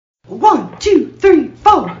1, 2, 3,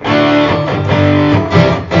 4.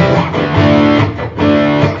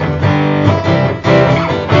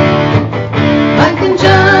 Mike and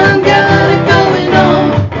John got it going on.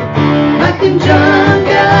 Mike and John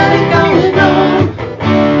got it going on.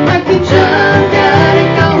 Mike and John got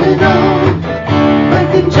it going on.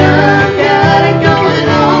 Mike and John got it going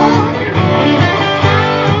on.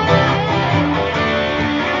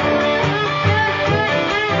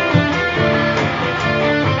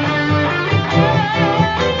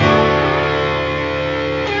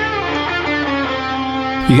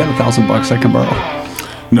 You got $1,000 I can borrow?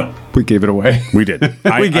 No, We gave it away. we did.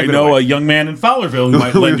 I know a young man in Fowlerville who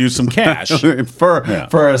might lend you some cash.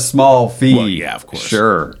 for a small fee. Well, yeah, of course.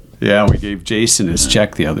 Sure. Yeah, we gave Jason his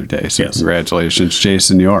check the other day. So Yes. Congratulations,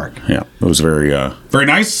 Jason York. Yeah, it was very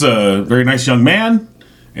nice young man,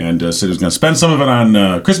 and said he was going to spend some of it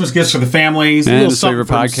on Christmas gifts for the families, And a little his something favorite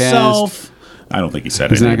for podcast. himself. I don't think he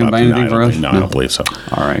said He's not anything gonna about buy anything for us? No, I don't believe so.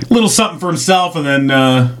 All right. Little something for himself, and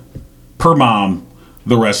then per mom,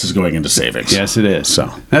 the rest is going into savings. Yes, it is.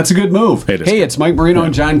 So that's a good move. It is Hey, good. it's Mike Marino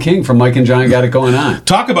and John King from Mike and John Got It Going On.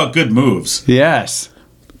 talk about good moves. Yes.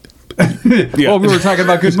 Yeah. Well, we were talking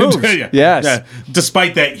about good moves. Yeah. Yes. Yeah.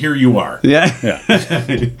 Despite that, here you are. Yeah. Yeah.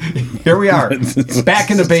 Here we are. Back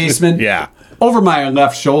in the basement. Yeah. Over my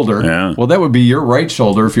left shoulder. Yeah. Well, that would be your right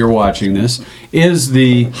shoulder if you're watching this, is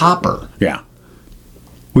the hopper. Yeah.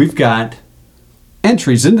 We've got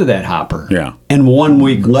entries into that hopper. Yeah. And 1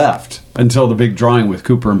 week left until the big drawing with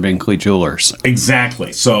Cooper and Binkley Jewelers.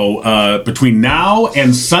 Exactly. So between now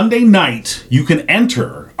and Sunday night, you can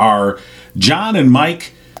enter our John and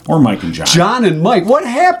Mike, or Mike and John. John and Mike, what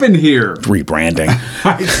happened here? Rebranding.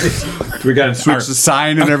 We got to switch the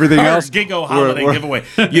sign and everything Our else. GIGO holiday giveaway.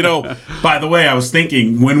 You know, by the way, I was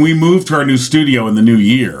thinking when we move to our new studio in the new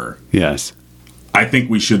year, Yes. I think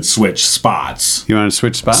we should switch spots You want to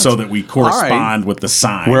switch spots? so that we correspond with the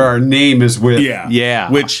sign. Where our name is with. Yeah.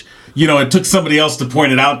 Yeah. Which, you know, it took somebody else to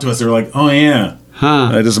point it out to us. They were like, oh, yeah. Huh.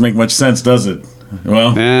 That doesn't make much sense, does it?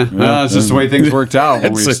 Well, Well, it's just the way things worked out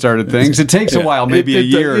when we started things. It takes a while, maybe a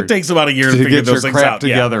year. It takes about a year to to figure get those your things crap out.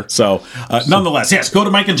 together. Yeah. So, nonetheless, yes, go to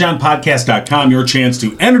mikeandjohnpodcast.com. Your chance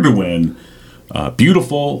to enter to win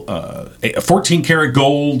beautiful 14-karat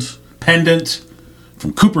gold pendant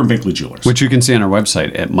from Cooper and Binkley Jewelers. Which you can see on our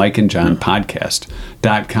website at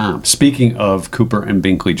mikeandjohnpodcast.com. Speaking of Cooper and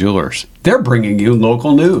Binkley Jewelers, they're bringing you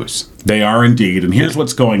local news. They are indeed. And here's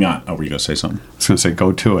what's going on. Oh, were you going to say something? I was going to say,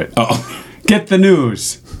 go to it. Oh, Get the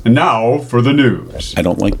news. And now for the news. I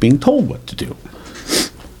don't like being told what to do.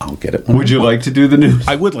 I'll get it. when Would I you want. like to do the news?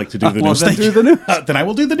 I would like to do the Well, news. then Thank do you. the news. Then I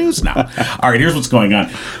will do the news now. All right, here's what's going on.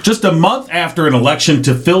 Just a month after an election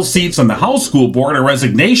to fill seats on the House School Board, a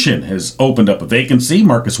resignation has opened up a vacancy.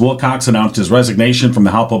 Marcus Wilcox announced his resignation from the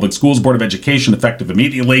Howell Public Schools Board of Education effective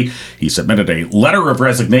immediately. He submitted a letter of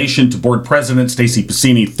resignation to Board President Stacy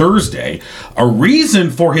Piscini Thursday. A reason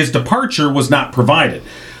for his departure was not provided.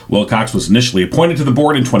 Wilcox was initially appointed to the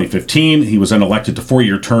board in 2015. He was then elected to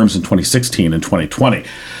 4-year terms in 2016 and 2020.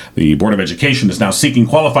 The Board of Education is now seeking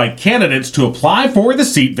qualified candidates to apply for the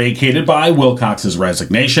seat vacated by Wilcox's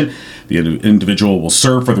resignation. The individual will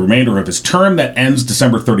serve for the remainder of his term that ends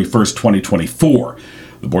December 31st, 2024.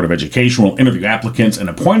 The Board of Education will interview applicants and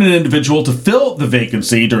appoint an individual to fill the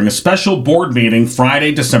vacancy during a special board meeting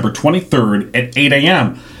Friday, December 23rd at 8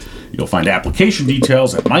 a.m. You'll find application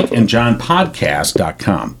details at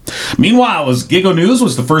mikeandjohnpodcast.com. Meanwhile, as GIGO News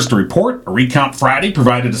was the first to report, a recount Friday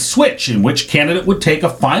provided a switch in which candidate would take a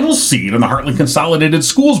final seat on the Heartland Consolidated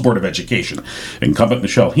Schools Board of Education. Incumbent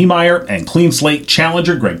Michelle Heemeyer and clean slate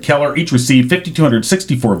challenger Greg Keller each received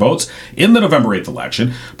 5,264 votes in the November 8th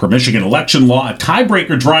election. Per Michigan election law, a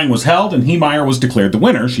tiebreaker drawing was held and Heemeyer was declared the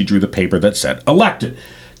winner. She drew the paper that said elected.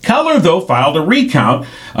 Keller, though, filed a recount,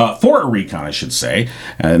 and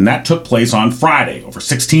that took place on Friday. Over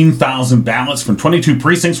 16,000 ballots from 22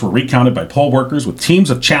 precincts were recounted by poll workers, with teams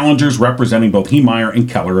of challengers representing both Heemeyer and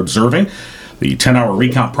Keller observing. The 10-hour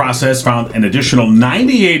recount process found an additional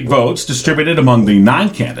 98 votes distributed among the 9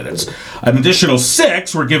 candidates. An additional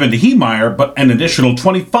 6 were given to Heemeyer, but an additional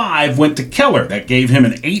 25 went to Keller. That gave him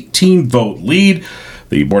an 18-vote lead.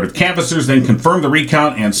 The Board of Canvassers then confirmed the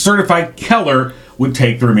recount and certified Keller would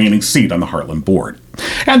take the remaining seat on the Heartland Board.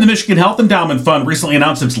 And the Michigan Health Endowment Fund recently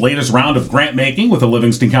announced its latest round of grant making with a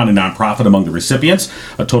Livingston County nonprofit among the recipients.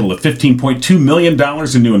 A total of $15.2 million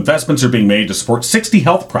in new investments are being made to support 60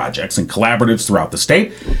 health projects and collaboratives throughout the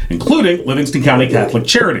state, including Livingston County Catholic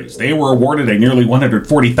Charities. They were awarded a nearly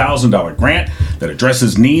 $140,000 grant that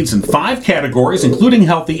addresses needs in 5 categories, including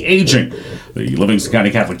healthy aging. The Livingston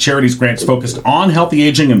County Catholic Charities grant is focused on healthy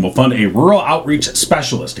aging and will fund a rural outreach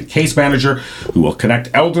specialist and case manager who will connect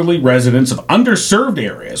elderly residents of underserved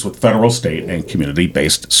areas with federal, state, and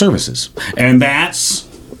community-based services. And that's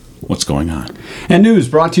what's going on. And news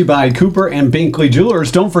brought to you by Cooper and Binkley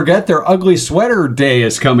Jewelers. Don't forget their Ugly Sweater Day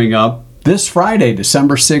is coming up this Friday,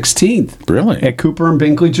 December 16th. Really? At Cooper and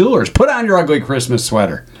Binkley Jewelers. Put on your ugly Christmas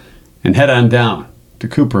sweater and head on down to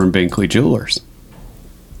Cooper and Binkley Jewelers.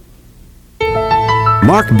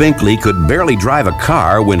 Mark Binkley could barely drive a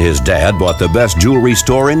car when his dad bought the best jewelry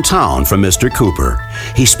store in town from Mr. Cooper.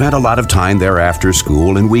 He spent a lot of time there after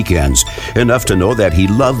school and weekends, enough to know that he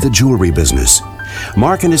loved the jewelry business.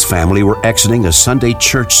 Mark and his family were exiting a Sunday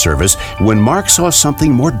church service when Mark saw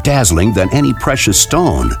something more dazzling than any precious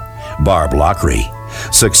stone: barbelockery.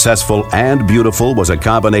 Successful and beautiful was a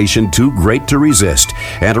combination too great to resist,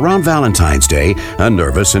 and around Valentine's Day, a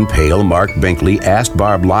nervous and pale Mark Binkley asked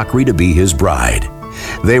Barb Lockery to be his bride.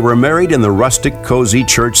 They were married in the rustic, cozy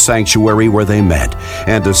church sanctuary where they met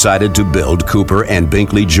and decided to build Cooper and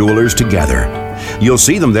Binkley Jewelers together. You'll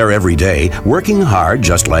see them there every day, working hard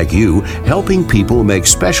just like you, helping people make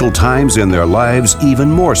special times in their lives even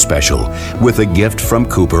more special with a gift from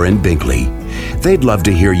Cooper and Binkley. They'd love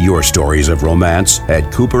to hear your stories of romance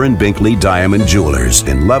at Cooper and Binkley Diamond Jewelers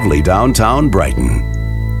in lovely downtown Brighton.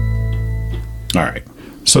 All right.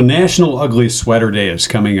 So National Ugly Sweater Day is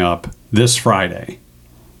coming up this Friday,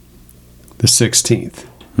 the 16th.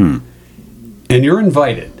 And you're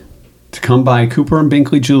invited to come by Cooper and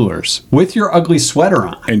Binkley Jewelers with your ugly sweater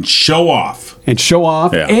on. And show off.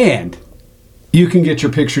 Yeah. And you can get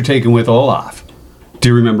your picture taken with Olaf. Do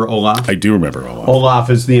you remember Olaf? I do remember Olaf. Olaf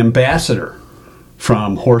is the ambassador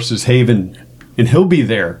from Horses Haven, and he'll be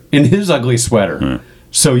there in his ugly sweater.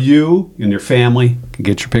 So you and your family can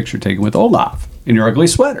get your picture taken with Olaf in your ugly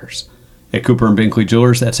sweaters at Cooper and Binkley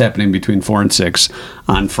Jewelers. That's happening between 4 and 6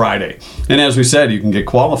 on Friday. And as we said, you can get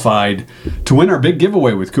qualified to win our big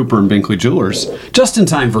giveaway with Cooper and Binkley Jewelers just in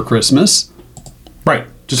time for Christmas. Right.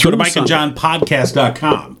 Just go to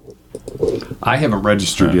MikeandJohnPodcast.com. I haven't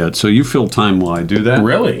registered yet, so you fill time while I do that.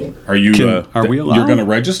 Really? Are you? Are we allowed? You're going to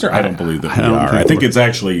register? I don't believe that we are. I think it's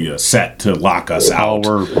actually set to lock us out.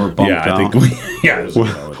 Oh, we're bumped out. I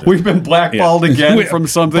think we've been blackballed again from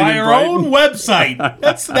something by in our Brighton. own website.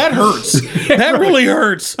 That hurts. That really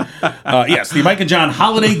hurts. Yes, the Mike and John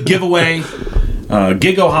holiday giveaway.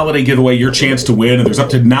 GIGO holiday giveaway, your chance to win, and there's up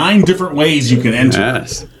to 9 different ways you can enter.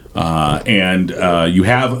 Yes. And you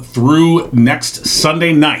have through next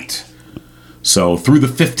Sunday night, so through the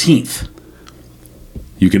 15th,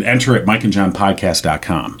 you can enter at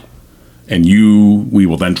MikeandJohnPodcast.com, and we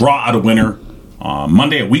will then draw out a winner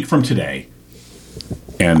Monday, a week from today,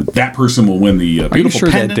 and that person will win the beautiful Are you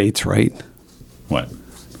sure pendant. that date's right? What?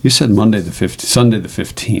 You said Sunday the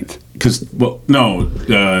 15th. Because,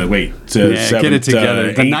 wait. Get it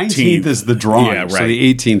together. The 19th is the drawing, Yeah, right. so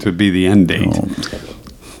the 18th would be the end date.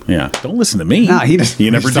 Yeah, don't listen to me. Nah, he doesn't. You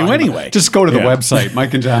never do anyway. Just go to the website,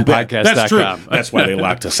 MikeandJohnPodcast.com. That's true. That's why they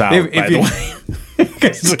locked us out, by the way.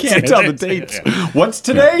 Because you can't tell the dates. What's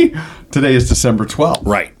today? Yeah. Today is December 12th.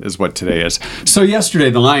 Right. Is what today is. So yesterday,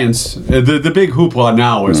 the Lions, the big hoopla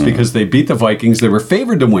now is because they beat the Vikings. They were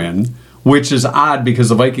favored to win, which is odd because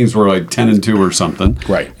the Vikings were like 10-2 or something.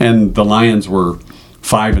 Right. And the Lions were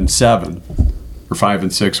 5-7. Or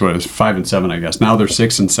 5-6, what is 5-7? I guess now they're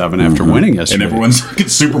 6-7 after winning yesterday. And everyone's like,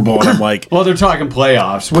 it's Super Bowl, and I'm like, well, they're talking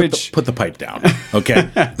playoffs, which put the pipe down, okay?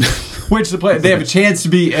 they have a chance to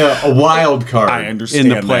be a wild card. I understand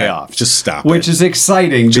in the playoffs. That. Just stop which it. is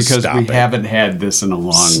exciting because we it. haven't had this in a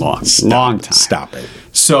long time. Stop it.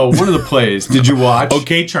 So one of the plays, did you watch?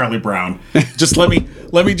 Okay, Charlie Brown. Just let me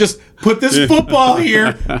just put this football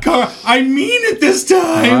here. I mean it this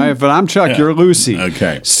time. All right, but I'm Chuck. You're Lucy.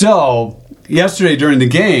 Okay. So yesterday during the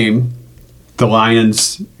game, the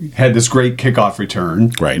Lions had this great kickoff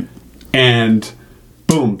return. Right. And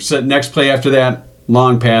boom, so next play after that,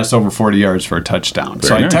 long pass over 40 yards for a touchdown.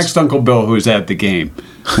 So I text Uncle Bill, who's at the game.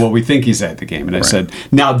 Well, we think he's at the game. And I said,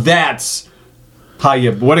 now that's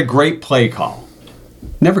what a great play call.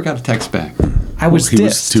 Never got a text back. I was He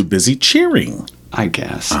was too busy cheering. I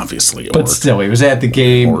guess. Obviously. But still, he was at the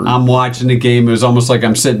game. I'm watching the game. It was almost like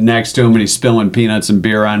I'm sitting next to him and he's spilling peanuts and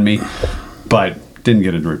beer on me. But didn't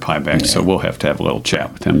get a reply back, so we'll have to have a little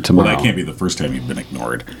chat with him tomorrow. Well, that can't be the first time you've been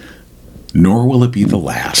ignored. Nor will it be the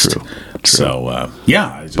last. True. So,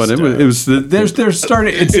 yeah. But they're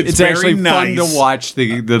starting. It's actually fun to watch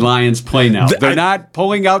the Lions play now. They're not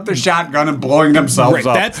pulling out the shotgun and blowing themselves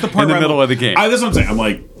up that's the part in the middle of the game. That's what I'm saying. I'm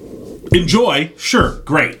like, enjoy, sure,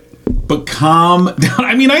 great. But calm down.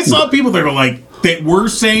 I mean, I saw people that were like, that we're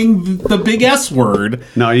saying the big S word.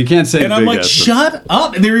 No, you can't say And the I'm big like, S word. shut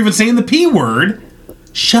up. And they're even saying the P word.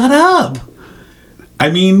 Shut up. I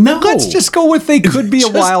mean, no. Let's just go with they could be a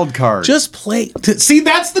Just- wild card. Just play. See,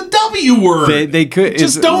 that's the W word. They could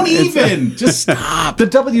Just don't even. Just stop. the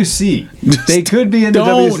WC. They could be in the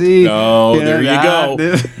Don't. WC. No, Yeah, there you nah.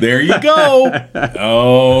 go. There you go.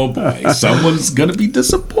 Oh, boy. Someone's going to be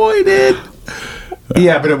disappointed.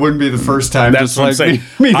 Yeah, but it wouldn't be the first time. That's just what I'm like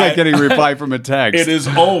saying. me not getting a reply from a text. It is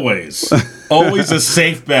always a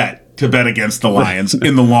safe bet to bet against the Lions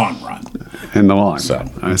in the long run. in the long run.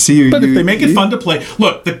 I see you. But if they make it fun to play,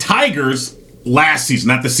 look, the Tigers last season,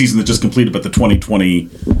 not the season that just completed, but the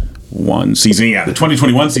 2021 season, the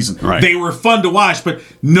 2021 season, Right. They were fun to watch, but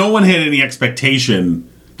no one had any expectation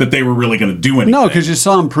that they were really going to do anything. No, because you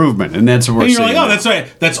saw improvement, and that's what we're and you're seeing. like, oh, that's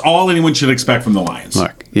right. That's all anyone should expect from the Lions.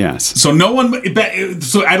 Look, yes. So no one.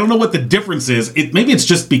 So I don't know what the difference is. Maybe it's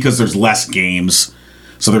just because there's less games,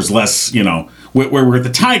 so there's less. Where we're at the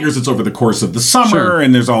Tigers, it's over the course of the summer, Sure.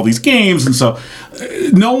 and there's all these games, and so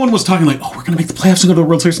no one was talking like, oh, we're going to make the playoffs and go to the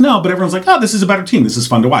World Series. No, but everyone's like, oh, this is a better team. This is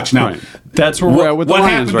fun to watch. Now, Right. That's where we're at with the what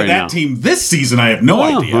Lions happened right to that now. team this season? I have no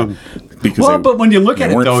idea. Because Well, but when you look they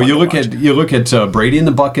at it, weren't though, fun you to look watch. at Brady and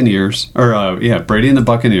the Buccaneers, Brady and the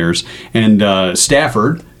Buccaneers, and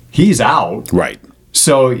Stafford. He's out, Right.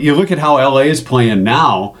 So you look at how LA is playing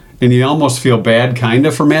now, and you almost feel bad, kind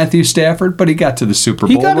of, for Matthew Stafford, but he got to the Super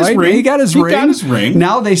Bowl, got his right? ring. He got his He ring. got his ring.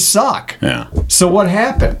 Now they suck. Yeah. So what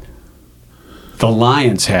happened? The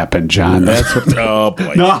Lions happened, John. That's what. Oh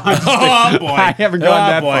boy. No, I'm just Oh, kidding. boy. I haven't gone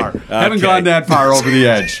Oh, that boy. far. I haven't Okay. gone that far over the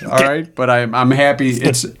edge. All right, but I'm happy.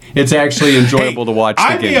 It's actually enjoyable to watch the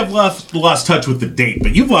I game. may have lost touch with the date,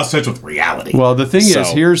 but you've lost touch with reality. Well, the thing So-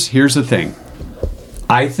 is, here's the thing.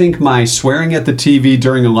 I think my swearing at the TV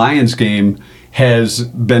during a Lions game has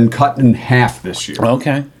been cut in half this year.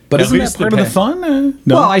 Okay. But At isn't least that part of the the fun?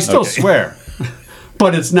 No? Well, I still Okay. swear,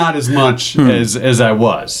 but it's not as much as I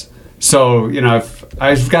was. So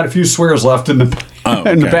I've got a few swears left in the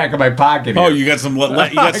in the okay. back of my pocket. Oh, here. you got some. You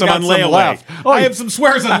I got some got on some layaway. left. Oh, I have some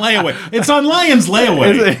swears on layaway. It's on Lions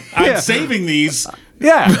layaway. Is it? Yeah. I'm saving these.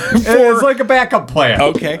 Yeah, it's like a backup plan.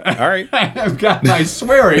 Okay. All right. I've got my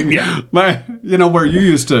swearing. Yeah. My, where you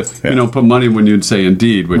used to, put money when you'd say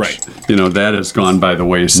indeed, which, Right. that has gone by the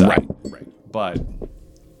wayside. Right. But,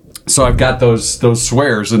 so I've got those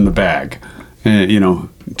swears in the bag,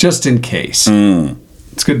 just in case.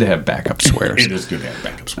 It's good to have backup swears. It is good to have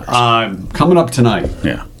backup swears. Coming up tonight.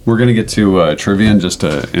 Yeah. We're going to get to trivia in just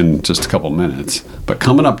a couple minutes. But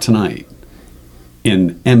coming up tonight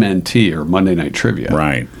in MNT, or Monday Night Trivia.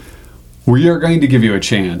 Right. We are going to give you a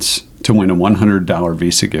chance to win a $100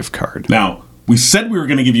 Visa gift card. Now, we said we were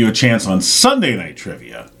going to give you a chance on Sunday Night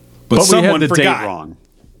Trivia, but we someone had the forgot. date wrong.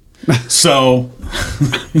 So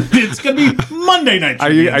it's going to be Monday Night Are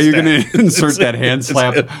Trivia. you going instead. to insert that hand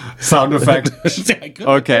slap sound effect? I could.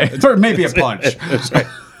 Okay. Or maybe a punch.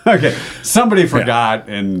 Okay. Somebody forgot,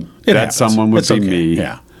 and that happens. someone would It's be okay. me.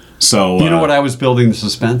 Yeah. So You know what? I was building the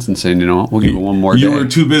suspense and saying, what? We'll give it one more You day. were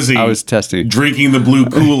too busy. I was testing. drinking the blue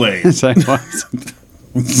Kool-Aid. Yes, I was.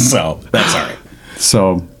 So that's all right.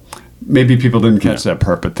 So maybe people didn't catch that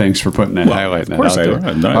part, but thanks for putting that highlight. of course out I there.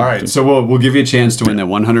 did. No, All right, so we'll give you a chance to win that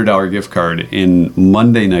 $100 gift card in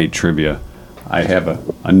Monday Night Trivia. I have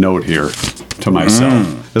a note here to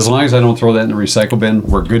myself. As long as I don't throw that in the recycle bin,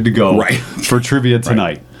 we're good to go Right. for trivia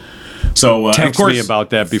tonight. So of Text course, me about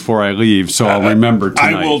that before I leave, so I'll remember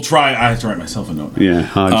tonight. I will try. I have to write myself a note. Yeah,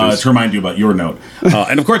 to remind you about your note.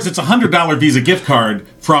 And of course, it's a $100 Visa gift card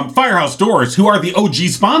from Firehouse Doors, who are the OG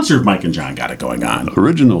sponsor of Mike and John Got It Going On.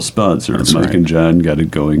 Original sponsor, Mike right. and John Got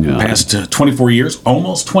It Going On. Past 24 years,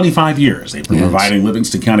 almost 25 years, they've been providing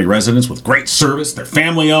Livingston County residents with great service. They're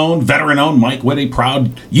family-owned, veteran-owned. Mike Witt, a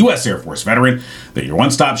proud U.S. Air Force veteran. They're your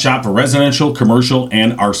one-stop shop for residential, commercial,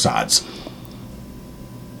 and ARSODs.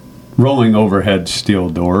 Rolling overhead steel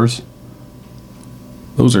doors.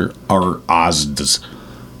 Those are our OSDs.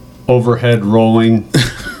 Overhead rolling.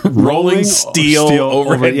 Rolling steel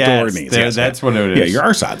overhead door yes, knees. there- Yes, that's yeah. what it Yeah, is. your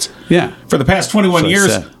ARSODs. Yeah. For the past 21 So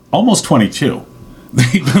years, it's, almost 22.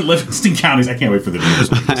 They've been Livingston County's. I can't wait for the numbers.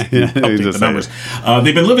 Update the numbers.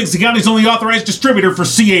 They've been Livingston County's only authorized distributor for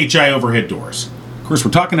CHI overhead doors. Of course,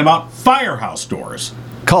 we're talking about Firehouse Doors.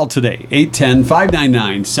 Call today,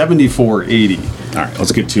 810-599-7480. All right,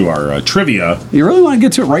 let's get to our trivia. You really want to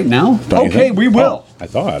get to it right now? Don't you Okay, think? we will. Oh, I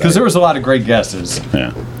thought. Because there was a lot of great guesses.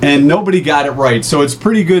 Yeah. And nobody got it right. So it's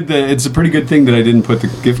pretty good it's a pretty good thing that I didn't put the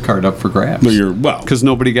gift card up for grabs. Well, Because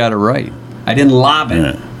nobody got it right. I didn't lob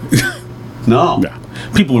it. Yeah. No. Yeah.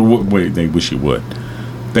 People are. Wait, they wish you would.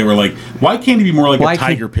 They were like, why can't he be more like Why a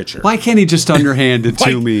Tiger can't- pitcher? Why can't he just underhand it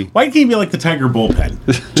to me? Why can't he be like the Tiger bullpen?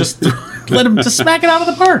 Just let him just smack it out of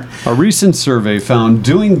the park. A recent survey found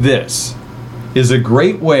doing this is a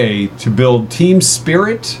great way to build team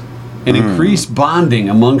spirit and increase bonding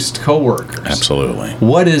amongst coworkers. Absolutely.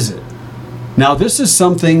 What is it? Now, this is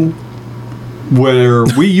something where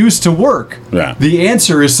we used to work. Yeah. The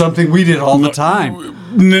answer is something we did all the time.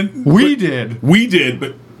 We did,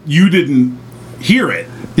 but you didn't hear it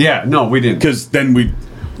Yeah, no, we didn't. because then that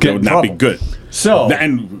Get would in not be trouble. good. So-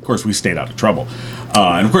 and of course, we stayed out of trouble.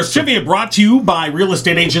 And of course, trivia brought to you by real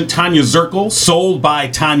estate agent Tanya Zirkle, sold by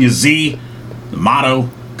Tanya Z. The motto: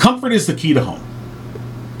 comfort is the key to home.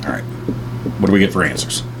 All right, what do we get for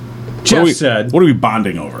answers? Jeff what are said, "What are we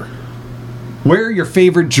bonding over?" wear your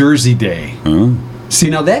favorite jersey day. See,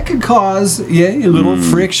 now that could cause a little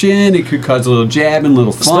friction. It could cause a little jabbing, a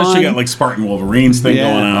little fun. Especially got like Spartan Wolverines thing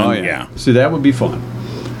going on. Oh, yeah. So that would be fun.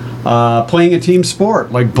 Playing a team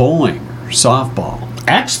sport like bowling or softball.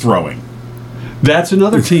 Axe throwing. That's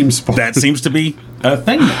another team sport. That seems to be a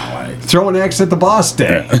thing now. Throw an axe at the boss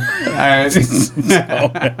day.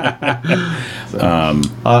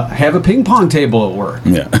 Have a ping pong table at work.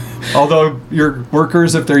 Yeah. Although your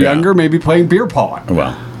workers, if they're younger, may be playing beer pong,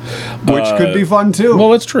 Well, which could be fun too. well,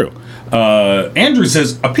 that's true. Andrew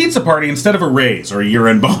says a pizza party instead of a raise or a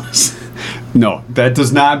year-end bonus. No, that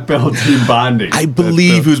does not build team bonding. I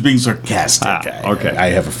believe he was being sarcastic. okay. I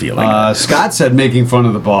have a feeling. Scott said making fun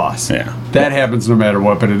of the boss. Yeah. That happens no matter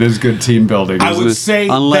what, but it is good team building. I isn't would it? say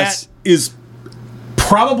unless that is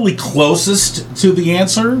probably closest to the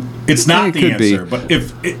answer. It's not It the could be. answer, but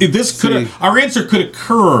if this could, See. our answer could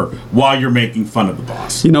occur while you're making fun of the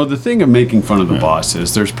boss. you know the thing of making fun of the boss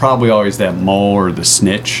is there's probably always that mole or the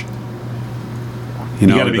snitch. You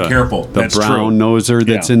know, gotta be careful. The That's brown true. noser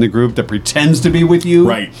that's Yeah. in the group that pretends to be with you,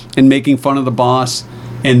 Right. and making fun of the boss,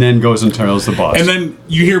 and then goes and tells the boss. And then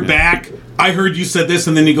you hear back, I heard you said this,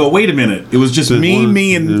 and then you go, wait a minute, it was just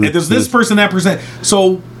me, and there's this person, that person.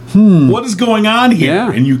 So, what is going on here?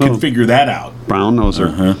 Yeah. And you can Oh. figure that out. brown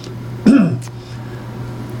noser.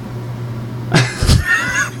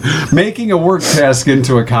 Making a work task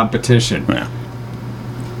into a competition. Yeah.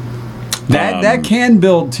 That can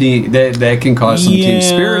build team. That can cause some team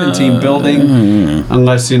spirit and team building,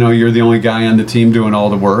 unless you're the only guy on the team doing all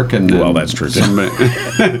the work. And Well, that's true, too.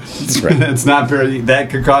 That's right. It's not very. That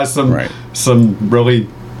could cause Right. some really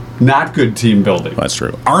not good team building. That's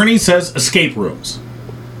true. Arnie says escape rooms.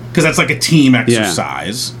 Because that's like a team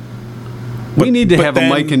exercise. We need to but have then- a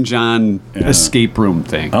Mike and John escape room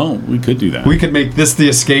thing. Oh, we could do that. We could make this the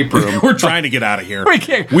escape room. We're trying to get out of here. We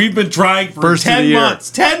can't- We've been trying for First of the 10 year. months.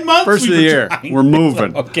 10 months First of we've the been year. trying. We're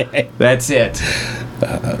moving. Okay. That's it.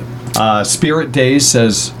 Spirit Days,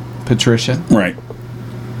 says Patricia. Right.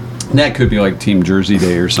 That could be like Team Jersey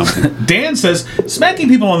Day or something. Dan says smacking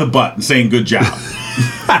people on the butt and saying good job.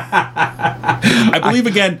 I believe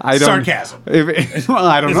again, I don't- sarcasm. Well,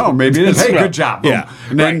 I don't know. Maybe it is. Hey, good job. Boom. Yeah.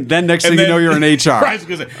 And then, right. then next And thing you know, you're in HR. I was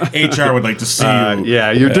gonna say, HR would like to see you.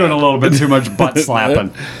 Yeah, you're doing a little bit too much butt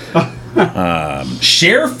slapping.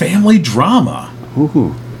 Share family drama.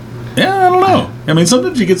 Ooh. Yeah, I don't know. I mean,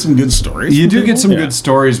 sometimes you get some good stories. You from do people. get some Yeah. good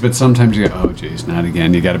stories, but sometimes you go, oh, geez, not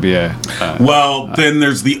again. You got to be Well, then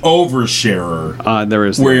there's the oversharer. there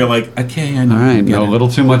is. Where that. you're like, okay, I know. All right, you know a little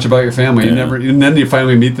too much about your family. You Yeah. never, and then you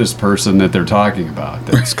finally meet this person that they're talking about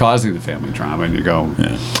that's causing the family drama, and you go,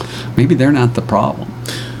 maybe they're not the problem.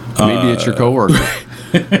 Maybe it's your coworker.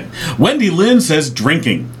 Wendy Lynn says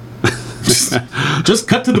drinking. Just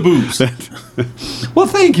cut to the boobs. Well,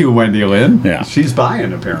 thank you, Wendy Lynn. Yeah. She's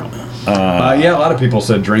buying apparently. Yeah, a lot of people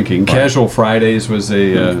said drinking. Casual Fridays was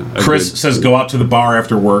a Chris good- says go out to the bar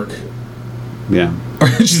after work. yeah.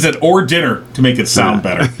 She said, or dinner to make it sound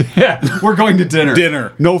better. Yeah, we're going to dinner.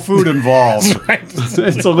 Dinner. No food involved.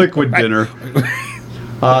 It's a liquid dinner.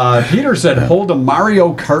 Peter said, hold a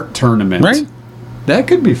Mario Kart tournament. Right. That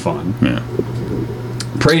could be fun. Yeah.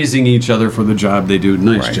 Praising each other for the job they do.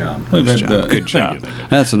 Nice Right. job. Well, Nice that- job. Good thank job. you.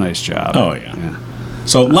 That's a nice job. Oh, yeah.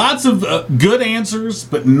 So lots of good answers,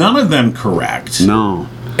 but none of them correct. No.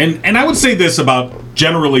 And I would say this about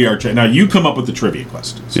generally our now you come up with the trivia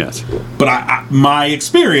questions. Yes. But my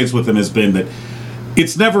experience with them has been that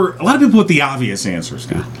it's never a lot of people put the obvious answers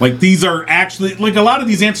down. Like these are actually like a lot of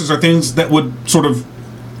these answers are things that would sort of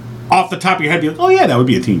off the top of your head be like, oh yeah, that would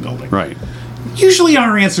be a team building. Right. Usually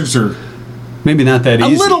our answers are Maybe not that a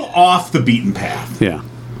easy. little off the beaten path. Yeah.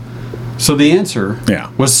 So the answer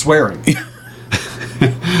was swearing. you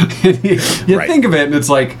Right. think of it, and it's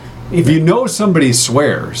like, if you know somebody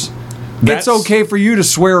swears, That's- it's okay for you to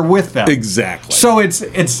swear with them. Exactly. So it's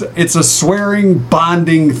a swearing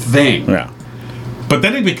bonding thing. Yeah. But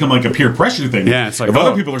then it become like a peer pressure thing. Yeah, it's like, if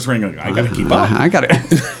other people are swearing, like, I got to keep up. I got it.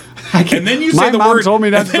 And then you say the mom word. told me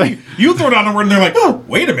not to say. You throw down the word, and they're like, "Oh,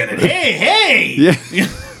 wait a minute, hey!" Yeah.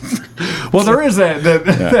 Well, there is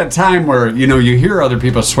that time where you hear other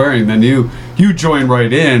people swearing, then you join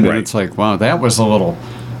right in, and it's like, wow, that was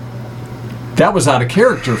out of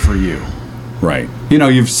character for you. Right.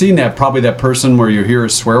 You've seen probably that person where you hear a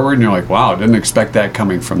swear word, and you're like, wow, didn't expect that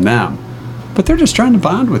coming from them, but they're just trying to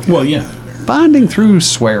bond with you. Well, yeah. Bonding through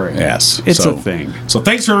swearing. Yes. It's a thing. So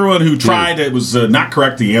thanks for everyone who tried. It was not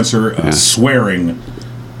correct, the answer. Swearing,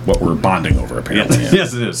 what we're bonding over, apparently.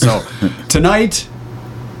 Yes, it is. So tonight,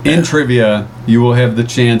 in trivia, you will have the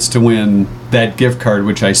chance to win that gift card,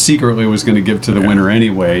 which I secretly was going to give to the winner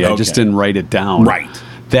anyway. I just didn't write it down. Right.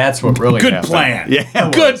 That's what really Good happened. plan. Yeah,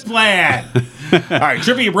 Good plan. All right,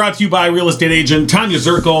 trivia brought to you by real estate agent Tanya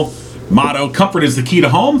Zirkle. Motto, comfort is the key to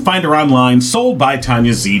home. Find her online,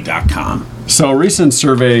 soldbytanyaz.com. So a recent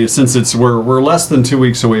survey, since we're less than 2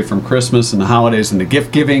 weeks away from Christmas and the holidays and the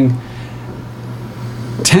gift giving,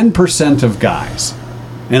 10% of guys,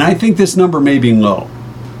 and I think this number may be low,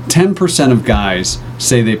 10% of guys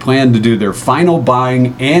say they plan to do their final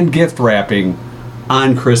buying and gift wrapping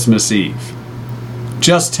on Christmas Eve.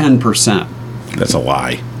 Just 10%. That's a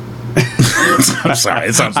lie. I'm sorry,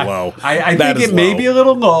 it sounds low. I think it may be a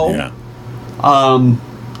little low. Yeah.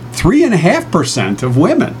 3.5% of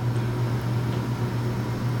women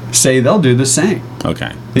say they'll do the same.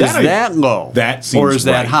 Okay. Is that low? That seems or is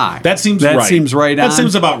that right. high? That seems right. That seems right on. That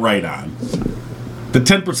seems about right on. The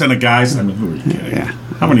 10% of guys, I mean, who are you kidding? Yeah.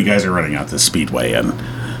 How many guys are running out to Speedway and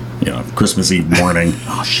Christmas Eve morning?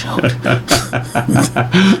 Oh, shoot.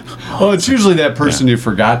 Well, it's usually that person you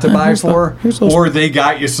forgot to buy for, or they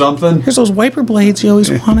got you something. Here's those wiper blades you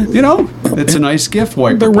always wanted. It's a nice gift,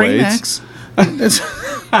 wiper The blades. Rain-X.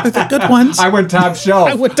 They're good ones. I went top shelf.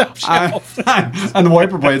 I went top shelf. On the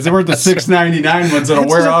wiper blades. They weren't the $6.99 ones that'll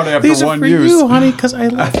wear out after These are one for use. you, honey, because I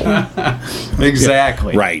love you.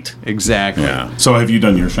 Exactly. Right. Exactly. Yeah. So have you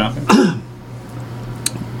done your shopping?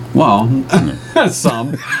 Well,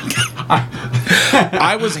 some.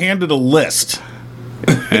 I was handed a list.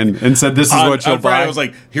 And said, this is what you'll on Friday, buy. I was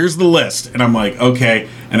like, here's the list. And I'm like, okay.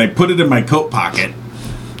 And I put it in my coat pocket.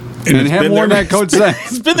 And it's have been worn there- that coat since.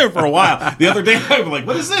 It's been there for a while. The other day, I was like,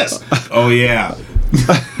 what is this? Oh, yeah.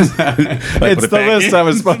 It's the list I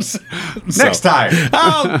was supposed to. Next time.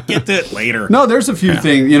 I'll get to it later. No, there's a few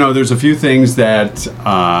things. There's a few things that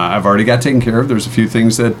I've already got taken care of. There's a few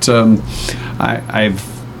things that I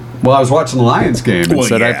was watching the Lions game and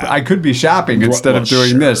said I could be shopping instead of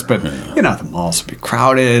doing this, but the malls will be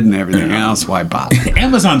crowded and everything else. Why bother?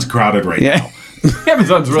 Amazon's crowded right now.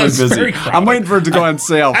 Amazon's really It's busy. very crowded. I'm waiting for it to go on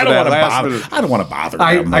sale. I don't want to bother. I don't want to bother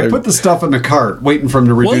them. I put the stuff in the cart, waiting for them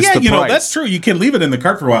to reduce the price. That's true. You can leave it in the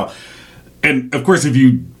cart for a while. And of course, if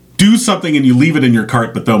you do something and you leave it in your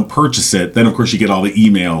cart but don't purchase it, then of course you get all the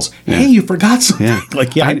emails. Hey, you forgot something. Yeah.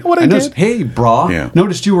 Like, I know what I noticed, did. hey, brah,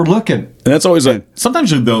 noticed you were looking. And that's always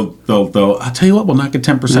sometimes they'll I'll tell you what, we'll knock it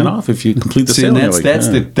 10% off if you complete the sale. And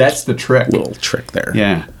that's the trick. Little trick there.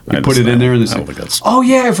 Yeah. You put it in there and they say, oh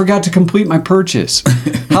yeah, I forgot to complete my purchase.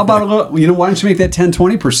 How about a little, why don't you make that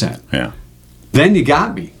 10-20%? Yeah. Then you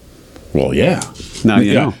got me. Well, yeah. Now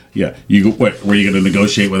you know. Yeah. Were you going to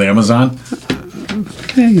negotiate with Amazon?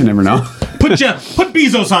 Yeah, you never know. Put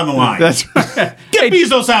Bezos on the line. That's right. Get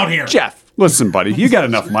Bezos out here. Jeff, listen, buddy, you got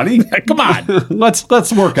enough money. Come on.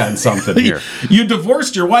 Let's work on something here. You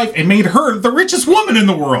divorced your wife and made her the richest woman in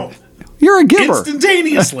the world. You're a giver.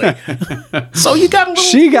 Instantaneously. So you got a little...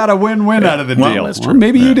 She got a win-win out of the deal. That's true. Well,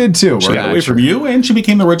 maybe you did too. She got away from you and she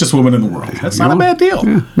became the richest woman in the world. That's not a bad deal.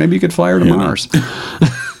 Yeah, maybe you could fly her to Mars.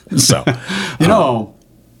 So,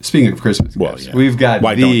 speaking of Christmas, we've got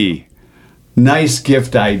nice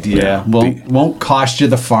gift idea. Won't cost you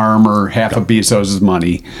the farm or half of Bezos'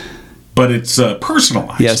 money. But it's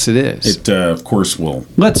personalized. Yes, it is. It, of course, will.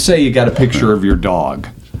 Let's say you got a picture of your dog,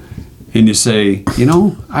 and you say,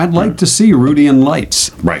 I'd like to see Rudy in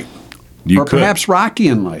lights. Right. Perhaps Rocky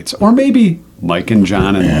in lights. Or maybe Mike and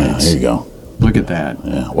John in lights. There you go. Look at that.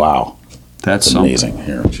 Yeah, wow. That's amazing.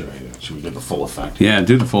 Here, should we get the full effect? Yeah,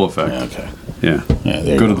 do the full effect. Yeah, okay. Yeah.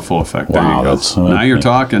 Go to the full effect. Wow, there you go. Now you're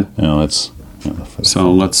talking. Yeah, let's...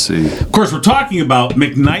 So let's see. Of course, we're talking about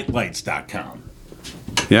McNightlights.com.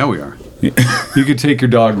 Yeah, we are. You could take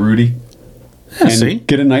your dog Rudy and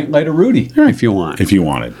get a nightlight of Rudy if you want. If you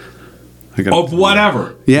wanted. Of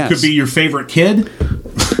whatever. Yes. Could be your favorite kid.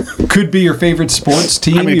 Could be your favorite sports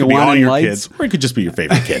team. I mean, it you could be all want in your lights. kids, or it could just be your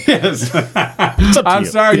favorite kid. Yes. It's up to I'm you.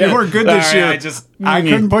 sorry, Yeah. you were good this All right, year. I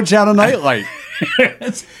couldn't put you on a nightlight.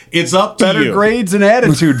 It's up to Better you. grades and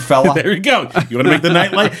attitude, fella. There you go. You want to make the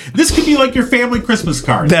nightlight? This could be like your family Christmas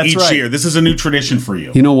card That's each right. year. This is a new tradition for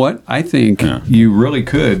you. You know what? I think you really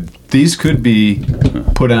could. These could be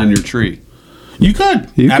put on your tree. You could.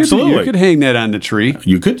 You Absolutely. you could hang that on the tree.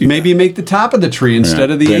 You could do Maybe make the top of the tree instead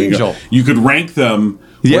of the There you go. angel. You could rank them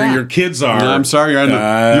where your kids are. No, I'm sorry, you're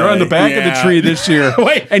on the back of the yeah. tree this year.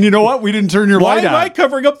 Wait. And you know what? We didn't turn your Why light am on. I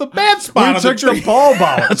covering up the bad spot We of took the tree? the bulb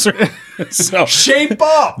out. That's right. So, Shape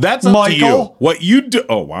up. that's up to you. Michael. What you do?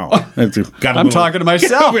 Oh wow! Got I'm talking to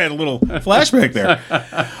myself. We had a little flashback there.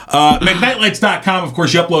 McNightlights.com. Of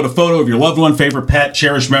course, you upload a photo of your loved one, favorite pet,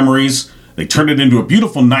 cherished memories. They turn it into a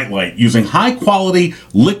beautiful nightlight using high quality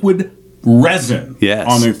liquid resin Yes.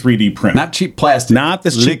 on their 3D print. Not cheap plastic. Not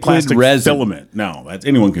this cheap liquid plastic resin. filament. No, that's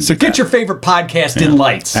anyone can So do get that. your favorite podcast in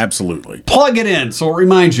lights. Absolutely. Plug it in so it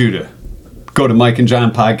reminds you to go to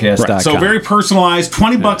MikeandJohnPodcast.com. Right. So very personalized,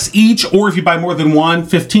 $20 each, or if you buy more than one,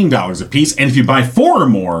 $15 a piece. And if you buy 4 or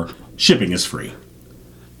more, shipping is free.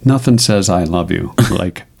 Nothing says I love you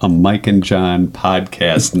like a Mike and John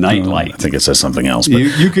podcast nightlight. I think it says something else, but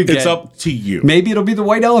You could it's get- up to you. Maybe it'll be the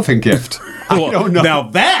white elephant gift. I don't know. Now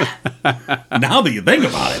now that you think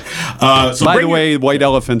about it. So By bring the your- way, white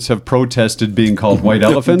elephants have protested being called white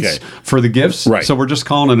elephants Okay. for the gifts. Right. So we're just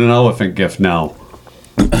calling it an elephant gift now.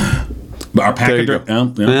 our There you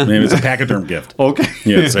pachyderm, go. maybe it's a pachyderm gift. Okay.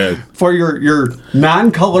 Yeah, it's for your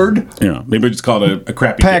non-colored Yeah, maybe just call it a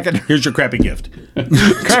crappy Packet. gift. Here's your crappy gift.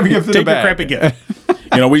 crappy gift in Take the your bag. crappy gift.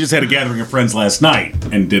 We just had a gathering of friends last night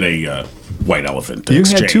and did a white elephant You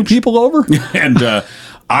exchange. had 2 people over? And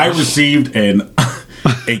I received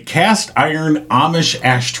a cast iron Amish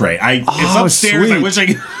ashtray. It's Oh, upstairs. I sweet. wish I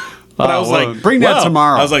could. But I was well, like, bring that well,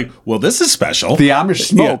 tomorrow. I was like, well, this is special. The Amish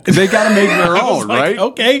smoke. Yeah. They got to make their I was own, like, right?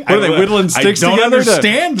 Okay. What are they, whittling sticks I don't together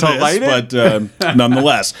understand to this, light it? but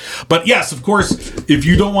nonetheless. But yes, of course, if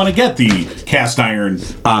you don't want to get the cast iron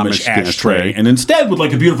Amish ashtray ashtray. and instead would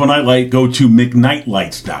like a beautiful nightlight, go to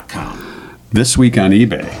McNightlights.com. This week on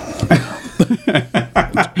eBay.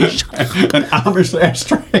 An Amish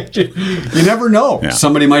ashtray. You never know. Yeah.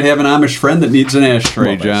 Somebody might have an Amish friend that needs an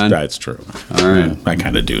ashtray, John. That's true. All right. I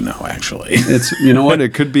kind of do know, actually. It's you know what?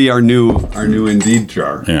 It could be our new Indeed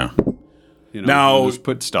jar. Yeah. You know, Now- we'll just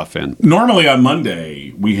put stuff in. Normally on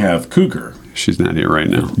Monday, we have Cougar She's not here right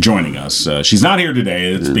now. joining us. She's not here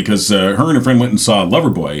today. It's because her and her friend went and saw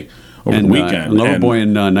Loverboy over the weekend. Loverboy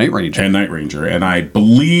and Night Ranger. And Night Ranger. And I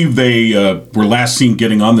believe they were last seen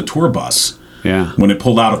getting on the tour bus Yeah. when it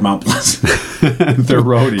pulled out of Mount Pleasant. They're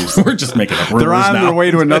roadies. We're just making up rumors They're on now. their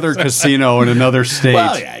way to another casino in another state.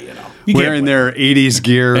 Well, yeah, you know. You can't Wearing win. their 80s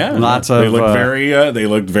gear. Yeah, Lots of They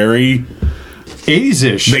looked very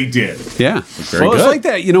 80s-ish. They did. Yeah. very Well, it's good. like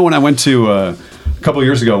that. You know, when I went to, a couple of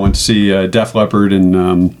years ago, I went to see Def Leppard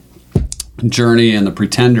and Journey and the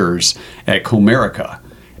Pretenders at Comerica.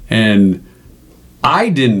 And I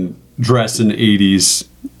didn't dress in 80s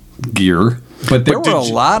gear, but there But were a did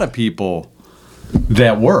you? lot of people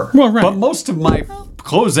that were. Well, right. But most of my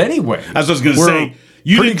clothes anyway. As I was going to were say,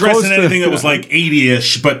 you pretty didn't dress close in to- anything that was like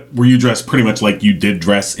 80-ish, but were you dressed pretty much like you did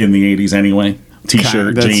dress in the 80s anyway?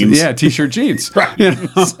 T-shirt, That's- jeans. Yeah, t-shirt, jeans. Right. You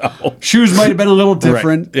know? So- Shoes might have been a little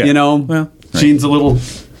different, Right, yeah. you know. Well, right. Jeans a little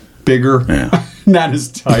bigger, Yeah. not as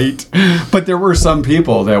tight. But there were some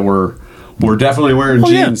people that were definitely wearing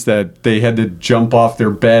yeah. jeans that they had to jump off their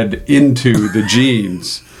bed into the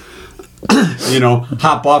jeans. You know,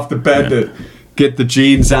 hop off the bed to get the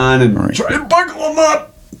jeans on and Right. try and buckle them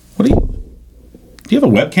up. What do you have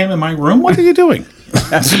a webcam in my room? What are you doing?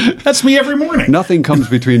 That's me every morning. Nothing comes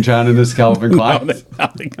between John and his Calvin Klein.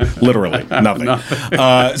 Nothing. Literally, nothing.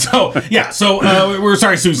 So we're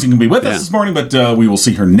sorry Susan can be with us Yeah. this morning, but we will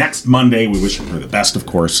see her next Monday. We wish her the best, of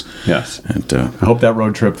course. Yes. And I hope that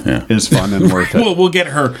road trip is fun and worth it. we'll get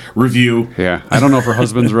her review. Yeah, I don't know if her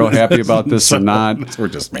husband's real happy about this or not. We're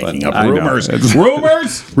just making But up I know. rumors. It's-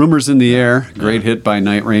 Rumors? Rumors in the air. Great hit by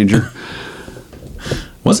Night Ranger.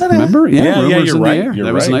 Was that Remember? Yeah, Rumors you're in the right. Air. You're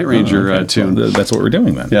That was right. Night Ranger, okay. tune. So that's what we're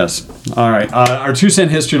doing then. Yes. All right. Our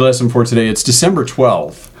 2-cent history lesson for today. It's December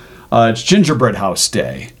 12th. It's Gingerbread House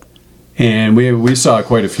Day. And we saw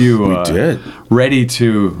quite a few did. ready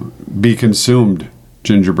to be consumed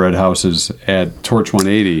gingerbread houses at Torch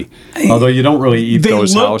 180. Although you don't really eat They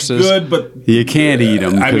those look houses. good, but you can't eat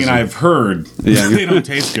them. I mean, I've heard Yeah. they don't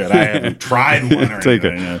taste good. I haven't tried one or Take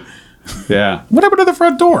it. anything. Yeah. What happened to the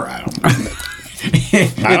front door? I don't know.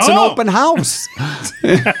 It's an open house.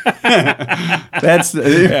 That's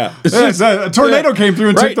Yeah. a tornado came through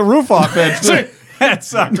and Right. took the roof off. That's that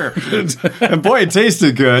sucker. And boy, it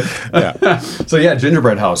tasted good. Yeah. So yeah,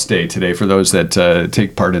 Gingerbread House Day today for those that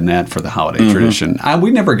take part in that for the holiday tradition.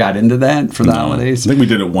 We never got into that for the holidays. I think we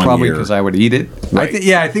did it one Probably year. because I would eat it. Right.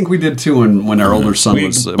 I think we did too when our older son We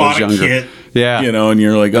was bought younger. a kit, Yeah. and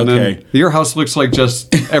you're like, And then okay. your house looks like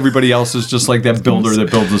just everybody else's, just like that builder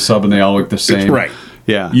that builds a sub and they all look the same. Right.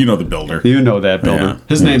 Yeah. You know the builder. You know that builder. Yeah.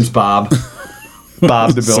 His name's Bob.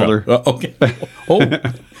 Bob the builder. So, okay. Oh,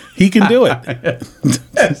 he can do it.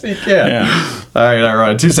 Yes, he can. Yeah. All right,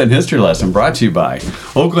 our 2-cent history lesson brought to you by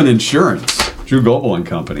Oakland Insurance, Drew Goebel and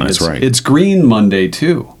Company. That's right. It's Green Monday,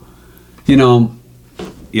 too.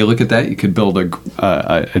 You look at that, you could build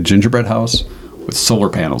a gingerbread house with solar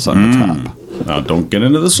panels on the top. Now, don't get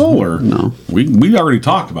into the solar. No. We already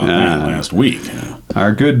talked about that last week.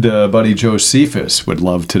 Our good buddy Josephus would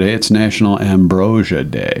love today. It's National Ambrosia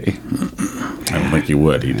Day. I don't think he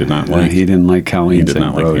would. He did not like. He didn't like Colleen's He did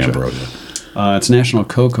not ambrosia. like the ambrosia. It's National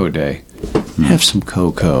Cocoa Day. Have some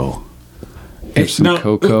cocoa. Have some Now,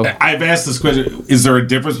 cocoa. I've asked this question: is there a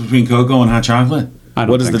difference between cocoa and hot chocolate? I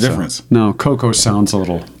don't What is think the so. difference? No, cocoa sounds a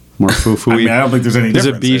little more foo-foo-y. I mean, I don't think there's any Is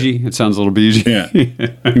difference. it bougie? It sounds a little bougie. Yeah.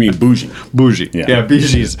 I mean, bougie. Bougie. Yeah. Yeah,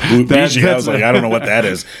 bougie's. Bougie. I was like, I don't know what that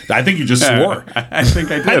is. I think you just swore. I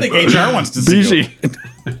think I did. I think HR wants to see you.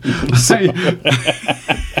 Bougie. See?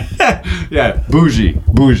 Yeah,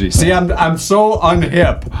 bougie. See, I'm so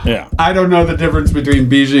unhip. Yeah. I don't know the difference between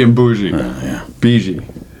bougie and bougie. Yeah. Bougie.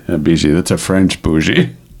 Yeah, bougie. That's a French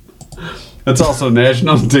bougie. That's also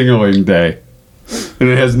National Ding-a-ling Day. And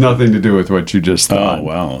it has nothing to do with what you just thought. Oh,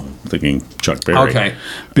 well. I'm thinking Chuck Berry. Okay.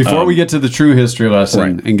 Before we get to the true history lesson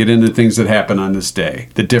Right. and get into things that happen on this day,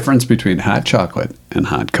 the difference between hot chocolate and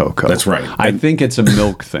hot cocoa. That's right. I think it's a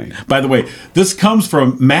milk thing. By the way, this comes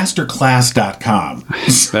from masterclass.com.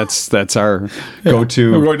 That's our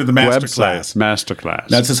go-to. We're going to the website. Masterclass. Masterclass.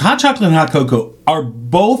 Now it says hot chocolate and hot cocoa are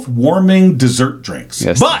both warming dessert drinks.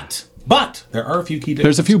 Yes. But there are a few key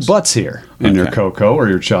There's differences. a few buts here in your Okay. cocoa or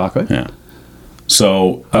your chocolate. Yeah.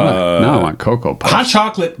 So Now I want cocoa puffs. hot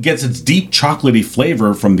chocolate gets its deep chocolatey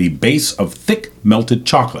flavor from the base of thick melted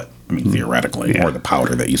chocolate. I mean, theoretically, or the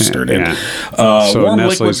powder that you stirred in. Yeah. So warm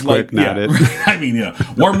Nestle's liquids quick, not yeah, it. I mean,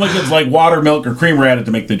 warm liquids like water, milk, or cream are added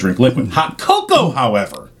to make the drink liquid. Hot cocoa,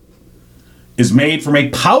 however, is made from a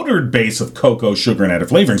powdered base of cocoa, sugar, and added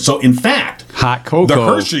flavoring. So, in fact, Hot cocoa. the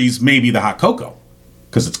Hershey's may be the hot cocoa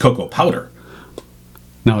because it's cocoa powder.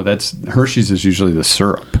 No, that's Hershey's is usually the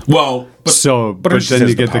syrup. Well, but But Hershey's then has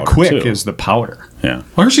you get the powder, quick too. is the powder. Yeah.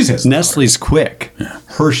 Well, Hershey's has the Nestle's quick.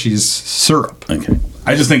 Hershey's syrup. powder. Okay.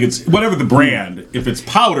 I just think it's whatever the brand. If it's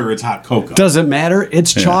powder, it's hot cocoa. Doesn't matter.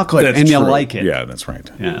 It's chocolate, That's and you true. like it. Yeah, that's right.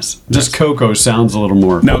 Yes. Just cocoa sounds a little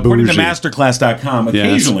more Now, according to bougie. masterclass.com,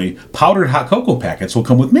 occasionally powdered hot cocoa packets will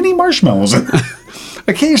come with mini marshmallows in them.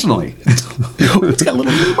 Occasionally. It's got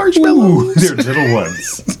little mini marshmallows. They're little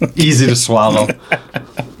ones. Easy to swallow.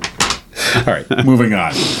 All right, moving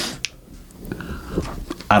on.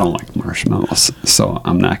 I don't like marshmallows, so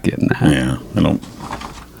I'm not getting that. Yeah, I don't.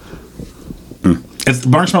 It's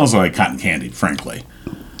marshmallows are like cotton candy, frankly.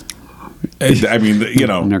 I mean,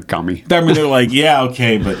 And they're gummy. I mean, they're like, yeah,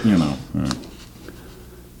 okay, but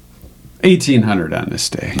 1800 on this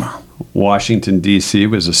day. Washington, D.C.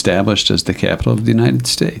 was established as the capital of the United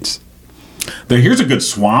States. Here's a good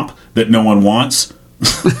swamp that no one wants.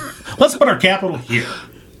 Let's put our capital here.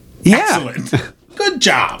 Yeah. Excellent. Good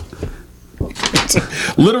job.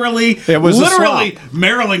 Literally, It was a swamp.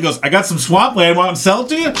 Maryland goes, I got some swampland, want to sell it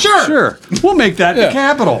to you? Sure. Sure. We'll make that the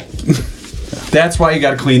capital. That's why you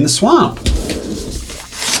got to clean the swamp.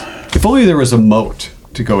 If only there was a moat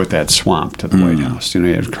to go with that swamp to the White House. You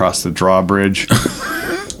had to cross the drawbridge.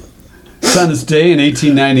 It's on this day in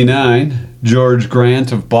 1899, George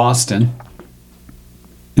Grant of Boston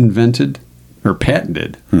invented or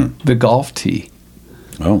patented the golf tee.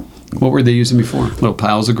 Oh. What were they using before? Little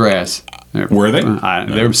piles of grass. Were they?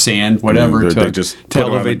 They were sand, whatever, They just to put it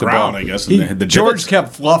on elevate the the ground, ball. I guess, and they had the George divots.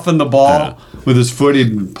 kept fluffing the ball with his foot.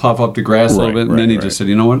 He'd puff up the grass a little bit, and then he just said,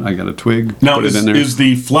 "You know what? I got a twig. Now, put it in there." is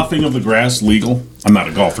the fluffing of the grass legal? I'm not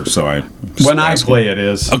a golfer, so I... When I play, it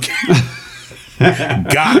is. Okay.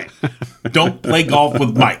 Got it. Don't play golf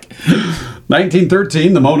with Mike.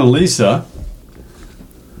 1913, the Mona Lisa,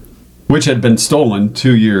 which had been stolen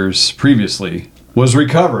 2 years previously, was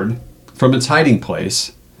recovered from its hiding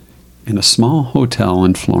place in a small hotel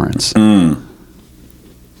in Florence. Mona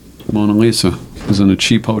Lisa was in a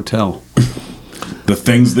cheap hotel. The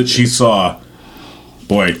things that she saw,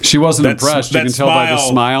 boy. She wasn't That's- impressed. You that can tell by the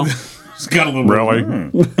smile. It's got a little... Really?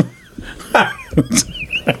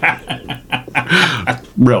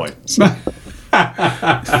 Really?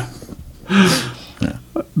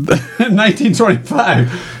 In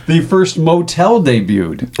 1925, the first motel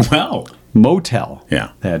debuted. Well, Motel.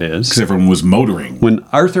 yeah. That is. Because everyone was motoring. When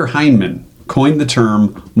Arthur Hindman coined the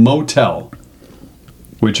term motel,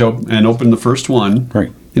 and opened the first one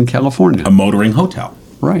Right. in California. A motoring hotel.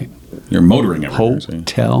 Right. You're motoring everywhere. so-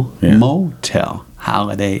 Hotel, Yeah. motel,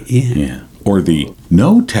 Holiday Inn. Yeah. Or the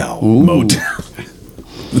no-tell motel.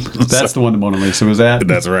 That's the one that Mona Lisa was at.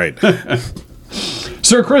 That's right.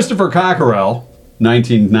 Sir Christopher Cockerell,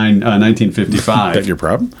 1955. That your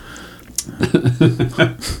problem?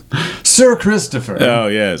 Sir Christopher Oh,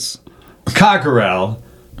 yes. Cockerell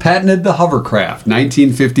patented the hovercraft,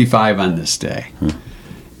 1955 on this day.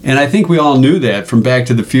 And I think we all knew that from Back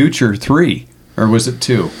to the Future 3. Or was it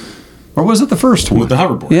 2? Or was it the first one? With the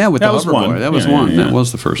hoverboard. Yeah, with That the was hoverboard. one. That was Yeah, one. yeah, yeah. That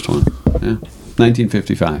was the first one. Yeah.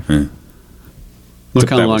 1955. Look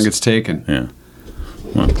how That long was- it's taken. Yeah.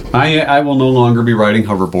 I will no longer be riding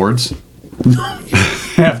hoverboards.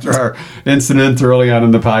 After our incident early on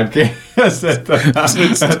in the podcast at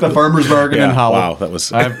the farmer's market in Yeah, Howell. wow, that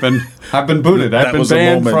was- I've been booted. I've That been was a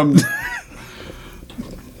banned from moment.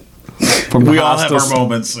 the We all have hostas. our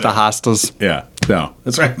moments. The hostas. Yeah. No,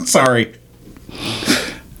 that's right. Sorry.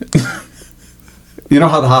 You know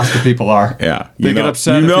how the hosta people are. Yeah. They You get know-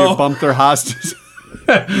 upset you if know. you bump their hostas.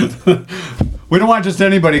 We don't want just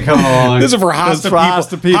anybody coming along. This is for It's hosta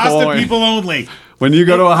people. Hosta Hosta only. people only. When you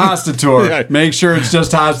go to a hosta tour, Yeah. make sure it's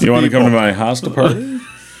just hosta You want to people. come to my hosta party?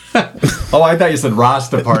 Oh, I thought you said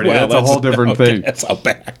Rasta party. Well, that's a whole different okay, thing. That's out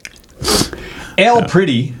back. Al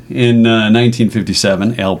Pretty in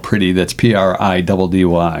 1957. Al Pretty, that's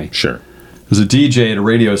Priddy. Sure. Was a DJ at a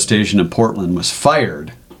radio station in Portland. Was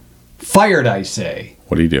fired. Fired, I say.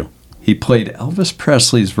 What do you do? He played Elvis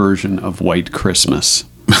Presley's version of White Christmas.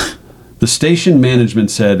 The station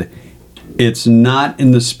management said, "It's not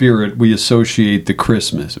in the spirit we associate the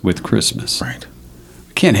Christmas with Christmas." Right.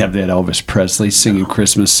 Can't have that Elvis Presley singing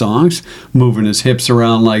Christmas songs, moving his hips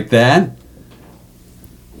around like that.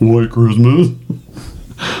 White Christmas.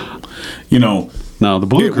 You know, No, the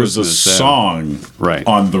Blue it was a Christmas. song Right.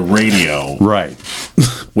 on the radio. Right.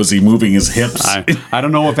 Was he moving his hips? I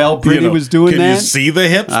don't know if Al Pretty You know, was doing can that. you see the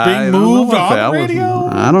hips I being don't know moved if on Al the was- radio?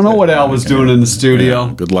 I don't know what Al was doing in the studio.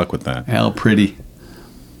 Yeah, good luck with that. Al Pretty.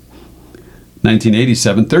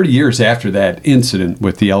 1987, 30 years after that incident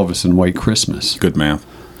with the Elvis and White Christmas. Good math.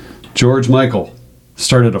 George Michael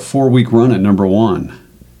started a 4-week run at number 1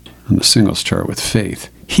 on the singles chart with Faith.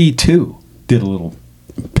 He, too, did a little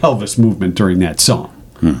pelvis movement during that song.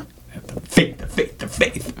 The faith, the faith, the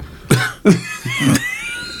faith.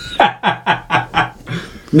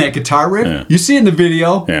 And that guitar riff, Yeah. you see it in the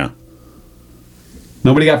video. Yeah.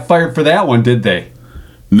 Nobody got fired for that one, did they?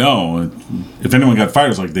 No, if anyone got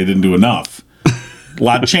fired, it's like they didn't do enough. A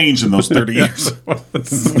lot changed in those 30 years.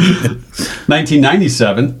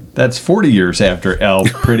 1997, that's 40 years after Al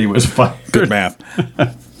Pretty was fired. Good math.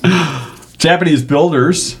 Japanese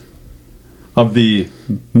builders of the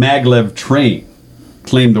maglev train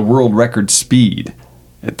claimed the world record speed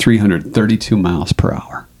at 332 miles per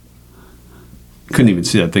hour. Couldn't even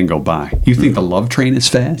see that thing go by. You think the love train is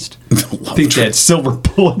fast? Think that silver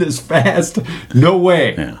bullet is fast? No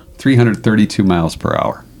way. Yeah. 332 miles per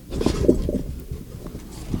hour.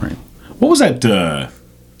 Right. What was that? There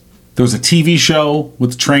was a TV show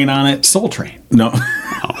with a train on it. Soul Train. No.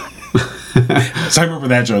 So I remember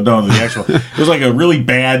that show. No, the actual. It was like a really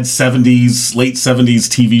bad 70s, late 70s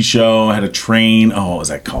TV show. Had a train. Oh, what was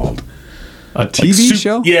that called? A TV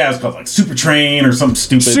show? Yeah, it was called like Super Train or something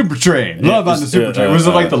stupid. Super Train. Love on the Super Train. Was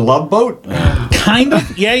it like the Love Boat? Kind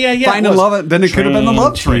of. Yeah. Find and Love It. Then it could have been the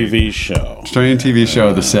Love Train. TV show. Train TV show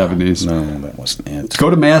of the 70s. No, that wasn't it. Go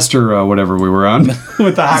to Master, whatever we were on,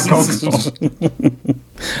 with the hot cocoa.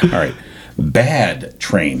 All right. Bad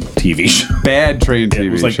Train TV show. Bad Train TV It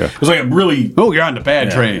was like show. it was like a really. Oh, you're on the bad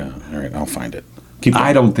Yeah, train. yeah. All right, I'll find it. Keep going.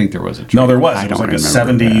 I don't think there was a train. No, there was. I It was don't like a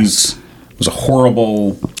remember 70s. It was a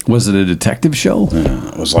horrible. Was it a detective show?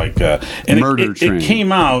 It was like and Murder it Train.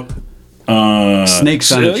 came out.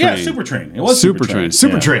 Snakes on a Yeah, Train. Super Train. It was Super Train.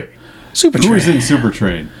 Super Yeah. Train. Super Who Train. was in Super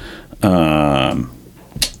Train?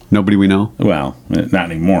 Nobody we know. Well, not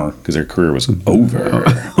anymore because their career was over.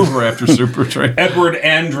 Over after Super Train. Edward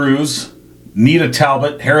Andrews, Nita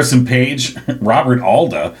Talbot, Harrison Page, Robert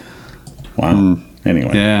Alda. Wow.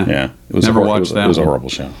 Anyway, Yeah. It was Never a, hor- watched it was, that It was a one. horrible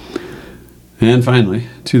show. And finally,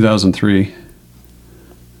 2003,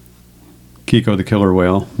 Kiko the Killer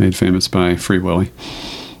Whale, made famous by Free Willy,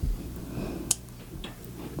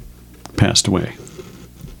 passed away.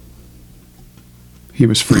 He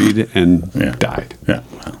was freed and Yeah. died. Yeah.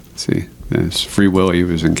 Wow. See, that's Free Willy. He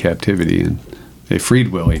was in captivity, and they freed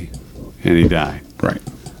Willie, and he died. Right.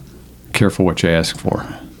 Careful what you ask for.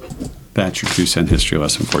 That's your 2-cent history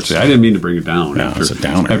lesson for today. I didn't mean to bring it down No, it's a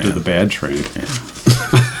downer, after man. the bad train.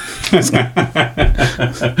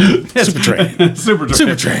 Super train.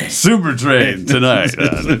 Super train tonight.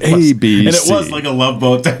 AB. And it was like a Love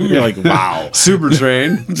Boat. You're like, wow. Super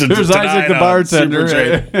train. There's Tonight Isaac the on bartender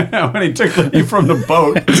Super when he took you from the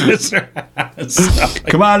boat.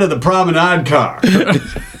 Come on to the promenade car.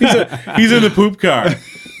 He's in the poop car.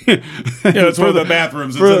 Yeah, it's one of the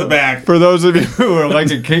bathrooms. It's in the back. For those of you who are like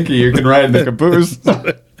a kinky, you can ride in the caboose.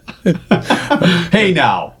 Hey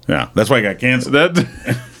now. Yeah, that's why I got canceled.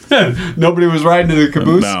 That nobody was riding in the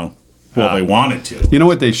caboose. No. Well, they wanted to. You know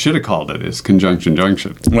what they should have called it is conjunction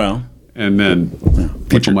junction, Well, and then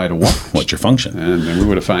people might have won, what's your function? and then we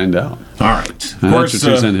would have found out. All right. Of That's course,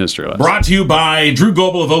 your 2-cent history lesson. brought to you by Drew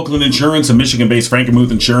Goebel of Oakland Insurance and Michigan-based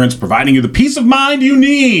Frankenmuth Insurance, providing you the peace of mind you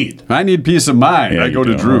need. I need peace of mind. I go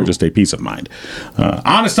to Drew. Just a peace of mind.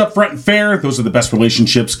 Honest, upfront, and fair. Those are the best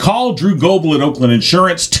relationships. Call Drew Goebel at Oakland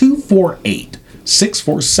Insurance,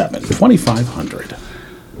 248-647-2500.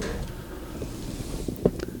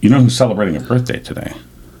 You know who's celebrating a birthday today?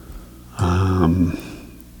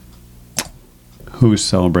 Who's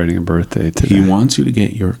celebrating a birthday today? He wants you to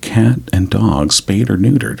get your cat and dog spayed or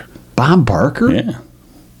neutered. Bob Barker? Yeah.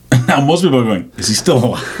 Now, most people are going, is he still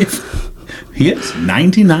alive? He is.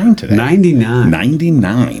 99 today. 99.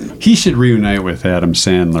 99. He should reunite with Adam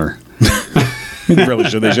Sandler. Really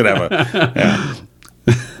should. They should have a... Yeah.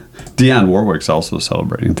 Dionne Warwick's also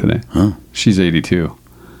celebrating today. Huh. She's 82.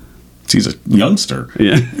 He's a youngster.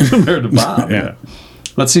 Yeah, compared to Bob. Yeah.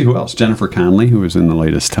 Let's see who else. Jennifer Connelly, who was in the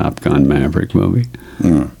latest Top Gun Maverick movie.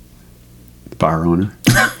 Bar owner.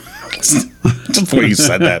 Just the way you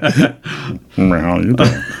said that. How you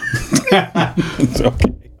doing? It's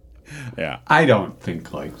okay. Yeah. I don't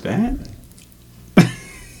think like that.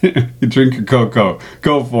 You drink your cocoa.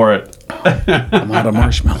 Go for it. I'm out of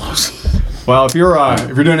marshmallows. Well, if you're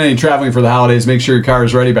doing any traveling for the holidays, make sure your car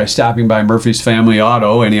is ready by stopping by Murphy's Family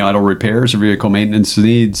Auto. Any auto repairs or vehicle maintenance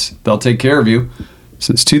needs, they'll take care of you.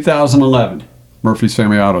 Since 2011, Murphy's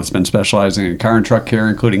Family Auto has been specializing in car and truck care,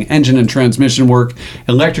 including engine and transmission work,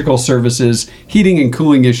 electrical services, heating and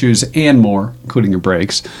cooling issues, and more, including your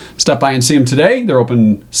brakes. Stop by and see them today. They're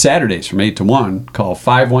open Saturdays from 8 to 1. Call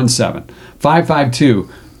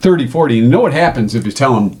 517-552-3040. You know what happens if you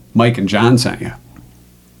tell them Mike and John sent you?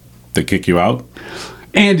 They kick you out?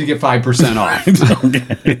 And you get 5% off.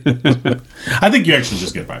 Okay. I think you actually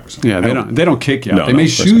just get 5%. Yeah, they don't kick you out. No, they no, may of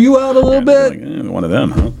course shoo not. you out a little bit. Like, one of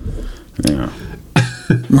them, huh? Yeah.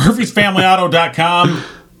 Murphy'sFamilyAuto.com.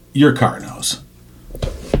 Your car knows.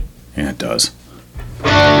 Yeah, it does.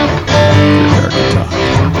 Mike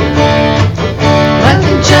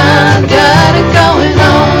and John got it going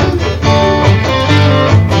on.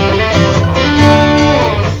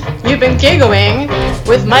 You've been giggling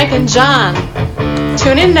with Mike and John.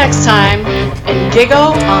 Tune in next time and giggle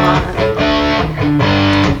on.